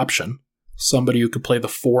 permanent option. Somebody who could play the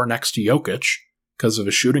 4 next to Jokic because of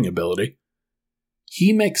his shooting ability.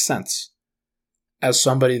 He makes sense as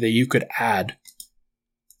somebody that you could add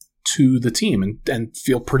to the team and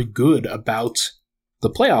feel pretty good about the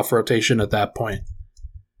playoff rotation at that point.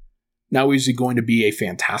 Now, is he going to be a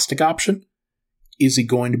fantastic option? Is he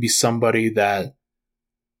going to be somebody that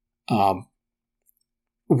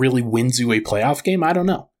really wins you a playoff game? I don't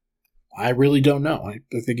know. I really don't know.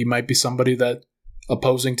 I think he might be somebody that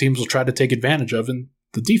opposing teams will try to take advantage of in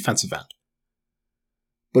the defensive end.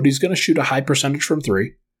 But he's going to shoot a high percentage from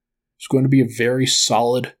 3. He's going to be a very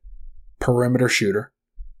solid perimeter shooter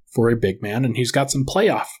for a big man, and he's got some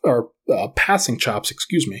passing chops,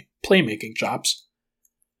 playmaking chops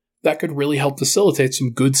that could really help facilitate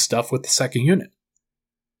some good stuff with the second unit.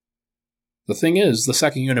 The thing is, the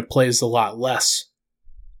second unit plays a lot less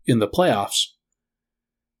in the playoffs.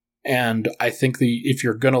 And I think if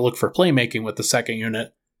you're going to look for playmaking with the second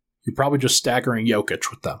unit, you're probably just staggering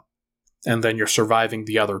Jokic with them. And then you're surviving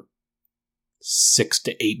the other 6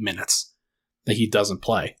 to 8 minutes that he doesn't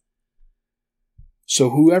play.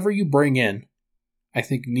 So whoever you bring in, I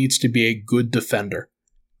think needs to be a good defender.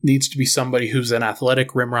 Needs to be somebody who's an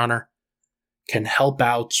athletic rim runner, can help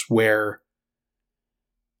out where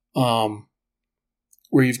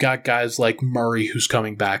you've got guys like Murray who's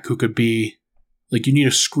coming back, who could be, like, you need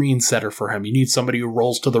a screen setter for him. You need somebody who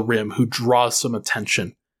rolls to the rim, who draws some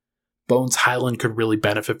attention. Bones Highland could really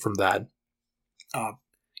benefit from that.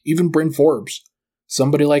 Even Bryn Forbes,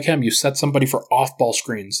 somebody like him, you set somebody for off-ball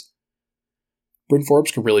screens. Bryn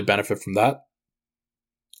Forbes could really benefit from that.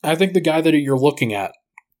 I think the guy that you're looking at,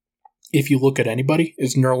 if you look at anybody,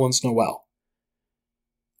 is Nerlens Noel.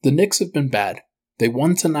 The Knicks have been bad. They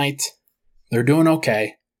won tonight. They're doing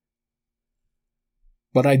okay.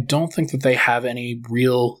 But I don't think that they have any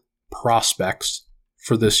real prospects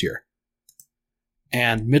for this year.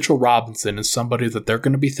 And Mitchell Robinson is somebody that they're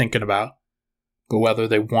going to be thinking about, but whether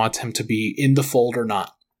they want him to be in the fold or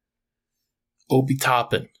not. Obi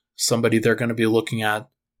Toppin, somebody they're going to be looking at.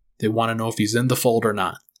 They want to know if he's in the fold or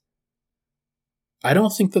not. I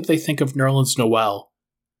don't think that they think of Nerlens Noel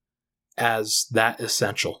as that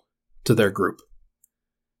essential to their group.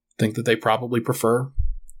 I think that they probably prefer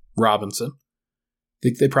Robinson. I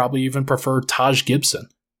think they probably even prefer Taj Gibson,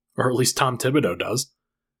 or at least Tom Thibodeau does.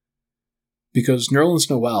 Because Nerlens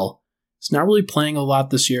Noel is not really playing a lot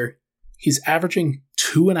this year. He's averaging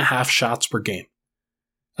 2.5 shots per game,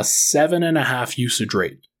 a 7.5 usage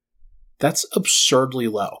rate. That's absurdly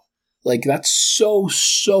low. Like, that's so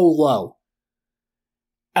low.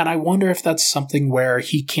 And I wonder if that's something where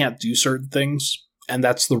he can't do certain things, and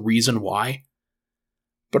that's the reason why.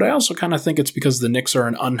 But I also kind of think it's because the Knicks are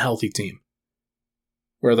an unhealthy team,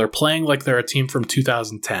 where they're playing like they're a team from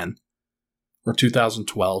 2010 or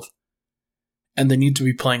 2012, and they need to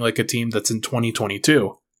be playing like a team that's in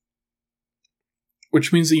 2022,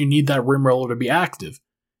 which means that you need that rim roller to be active.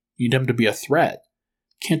 You need him to be a threat.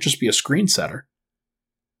 Can't just be a screen setter.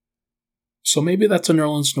 So maybe that's a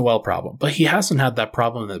Nerlens Noel problem, but he hasn't had that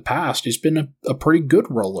problem in the past. He's been a pretty good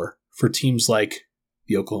roller for teams like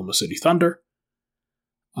the Oklahoma City Thunder,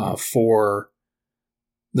 for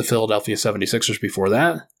the Philadelphia 76ers before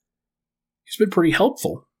that. He's been pretty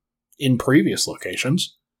helpful in previous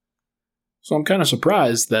locations. So I'm kind of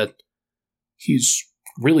surprised that he's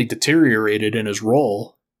really deteriorated in his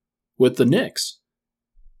role with the Knicks.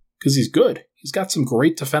 Because he's good. He's got some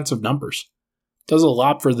great defensive numbers. Does a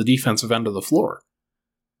lot for the defensive end of the floor.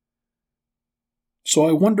 So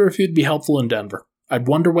I wonder if he'd be helpful in Denver. I'd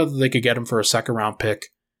wonder whether they could get him for a second-round pick.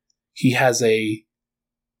 He has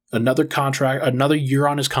another year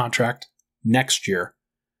on his contract next year.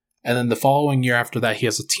 And then the following year after that, he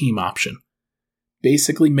has a team option.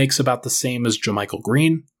 Basically makes about the same as JaMychal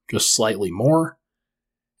Green, just slightly more.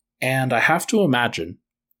 And I have to imagine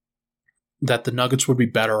that the Nuggets would be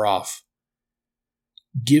better off,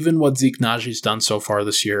 given what Zeke Naji's done so far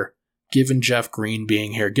this year, given Jeff Green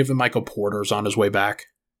being here, given Michael Porter's on his way back,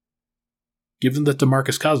 given that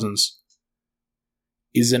DeMarcus Cousins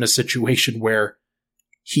is in a situation where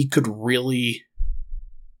he could really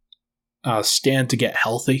stand to get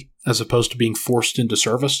healthy as opposed to being forced into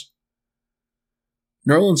service.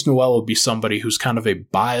 Nerlens Noel would be somebody who's kind of a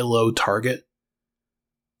buy low target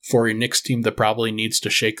for a Knicks team that probably needs to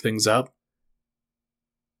shake things up.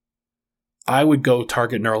 I would go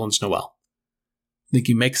target Nerlens Noel. I think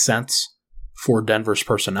he makes sense for Denver's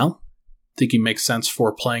personnel. I think he makes sense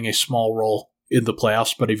for playing a small role in the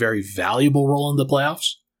playoffs, but a very valuable role in the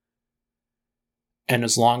playoffs. And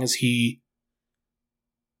as long as he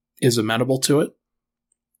is amenable to it,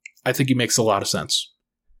 I think he makes a lot of sense.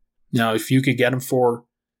 Now, if you could get him for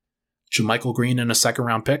JaMychal Green and a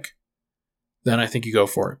second-round pick, then I think you go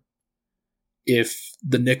for it. If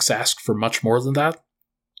the Knicks ask for much more than that,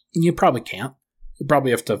 you probably can't. You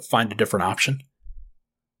probably have to find a different option.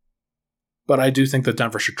 But I do think that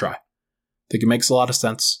Denver should try. I think it makes a lot of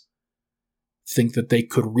sense. I think that they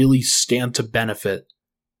could really stand to benefit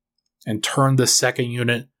and turn this second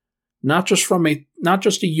unit not just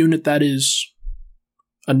a unit that is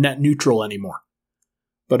a net neutral anymore,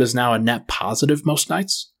 but is now a net positive most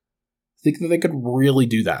nights. I think that they could really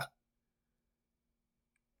do that.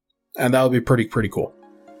 And that would be pretty cool.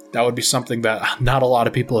 That would be something that not a lot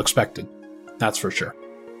of people expected. That's for sure.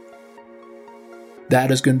 That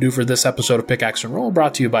is going to do for this episode of Pickaxe and Roll,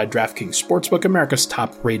 brought to you by DraftKings Sportsbook, America's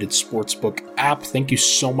top-rated sportsbook app. Thank you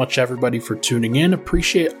so much, everybody, for tuning in.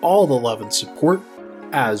 Appreciate all the love and support.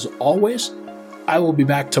 As always, I will be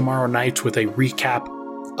back tomorrow night with a recap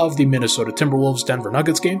of the Minnesota Timberwolves Denver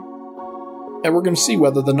Nuggets game. And we're going to see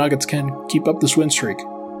whether the Nuggets can keep up this win streak.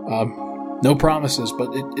 No promises, but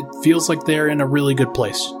it feels like they're in a really good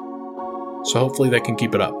place. So hopefully they can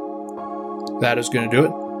keep it up. That is going to do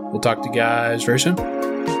it. We'll talk to you guys very soon.